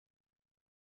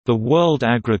The World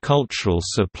Agricultural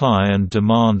Supply and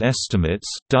Demand Estimates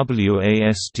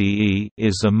 (WASDE)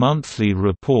 is a monthly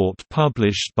report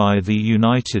published by the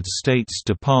United States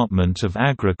Department of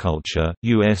Agriculture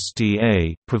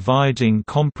 (USDA), providing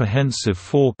comprehensive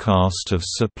forecast of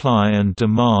supply and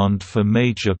demand for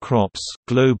major crops,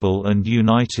 global and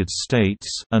United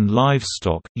States, and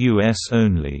livestock, US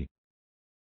only.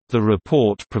 The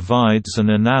report provides an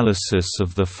analysis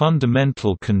of the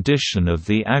fundamental condition of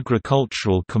the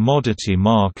agricultural commodity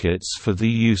markets for the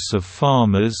use of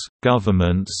farmers,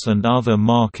 governments and other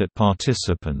market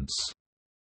participants.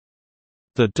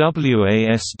 The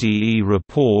WASDE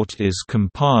report is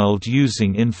compiled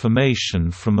using information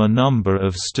from a number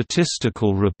of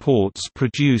statistical reports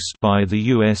produced by the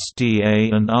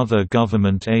USDA and other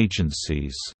government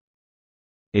agencies.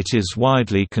 It is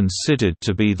widely considered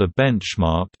to be the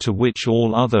benchmark to which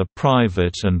all other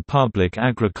private and public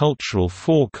agricultural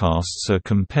forecasts are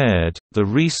compared. The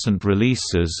recent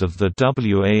releases of the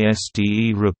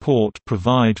WASDE report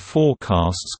provide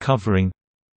forecasts covering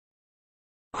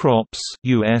crops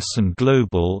US and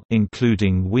global,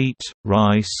 including wheat,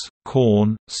 rice,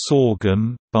 corn,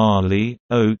 sorghum, barley,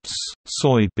 oats,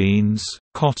 soybeans,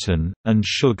 cotton, and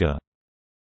sugar.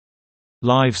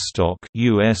 Livestock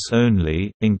US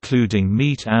only, including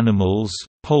meat animals,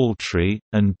 poultry,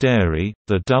 and dairy.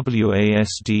 The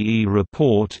WASDE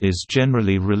report is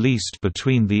generally released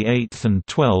between the 8th and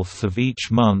 12th of each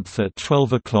month at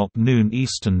 12 noon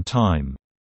Eastern Time.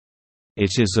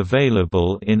 It is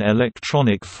available in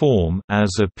electronic form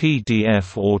as a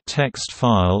PDF or text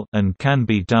file and can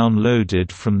be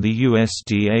downloaded from the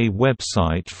USDA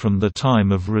website from the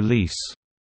time of release.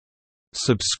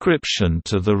 Subscription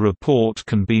to the report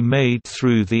can be made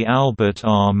through the Albert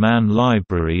R. Mann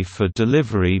Library for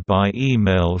delivery by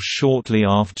email shortly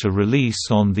after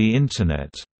release on the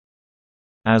Internet.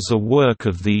 As a work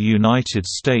of the United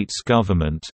States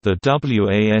government, the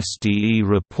WASDE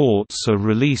reports are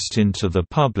released into the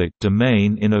public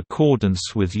domain in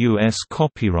accordance with U.S.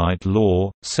 copyright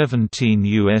law, 17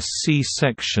 U.S.C.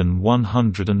 Section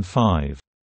 105.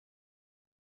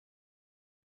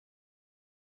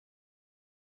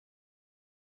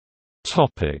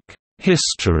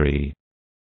 History.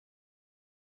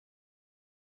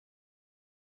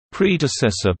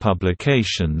 Predecessor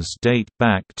publications date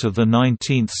back to the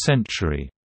 19th century.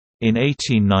 In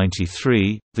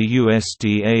 1893, the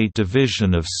USDA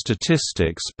Division of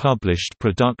Statistics published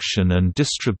Production and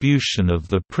Distribution of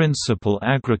the Principal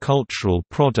Agricultural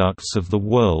Products of the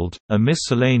World, a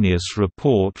miscellaneous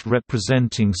report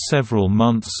representing several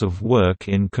months of work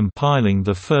in compiling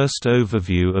the first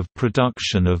overview of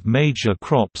production of major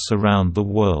crops around the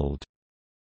world.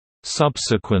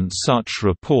 Subsequent such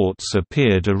reports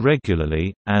appeared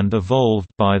irregularly, and evolved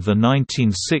by the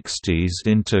 1960s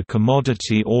into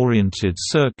commodity-oriented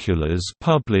circulars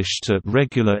published at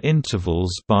regular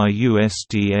intervals by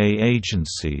USDA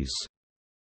agencies.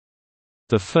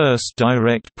 The first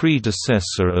direct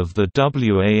predecessor of the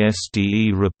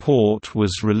WASDE report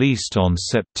was released on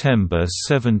September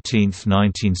 17,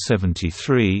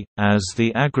 1973, as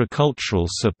the Agricultural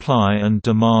Supply and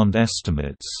Demand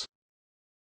Estimates.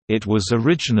 It was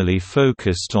originally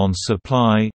focused on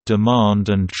supply, demand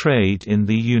and trade in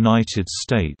the United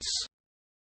States.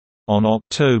 On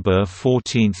October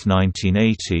 14,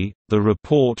 1980, the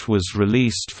report was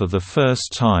released for the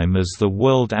first time as the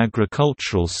World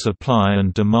Agricultural Supply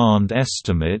and Demand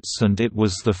Estimates, and it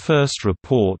was the first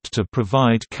report to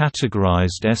provide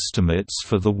categorized estimates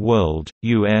for the world,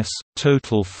 U.S.,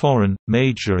 total foreign,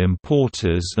 major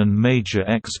importers and major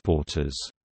exporters.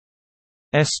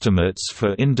 Estimates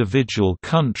for individual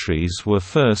countries were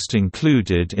first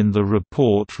included in the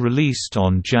report released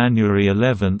on January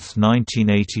 11,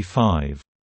 1985.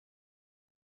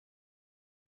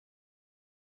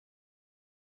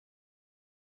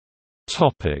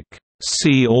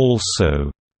 See also: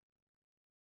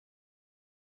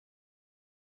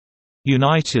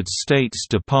 United States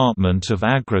Department of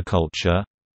Agriculture,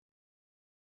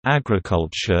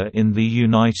 Agriculture in the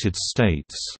United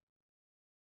States.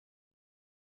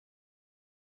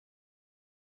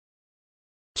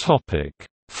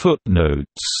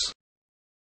 Footnotes.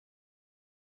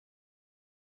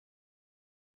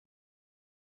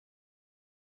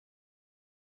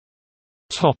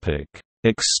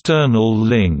 External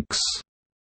links.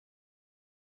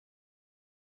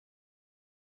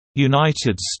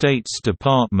 United States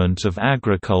Department of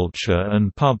Agriculture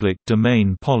and Public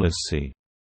Domain Policy.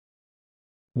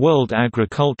 World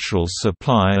Agricultural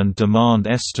Supply and Demand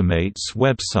Estimates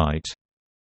website.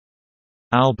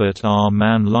 Albert R.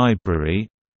 Mann Library.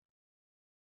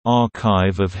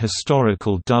 Archive of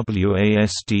historical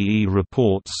WASDE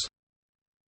reports.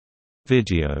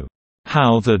 Video,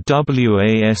 "How the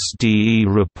WASDE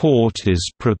Report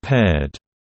is Prepared",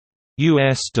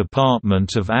 U.S.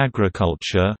 Department of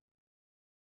Agriculture.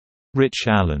 Rich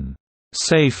Allen,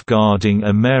 "Safeguarding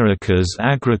America's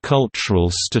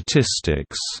Agricultural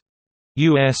Statistics",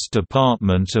 U.S.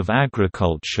 Department of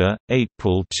Agriculture,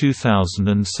 April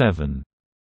 2007.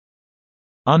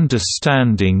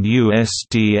 Understanding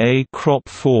USDA Crop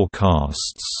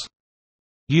Forecasts,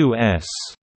 U.S.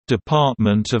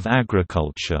 Department of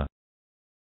Agriculture.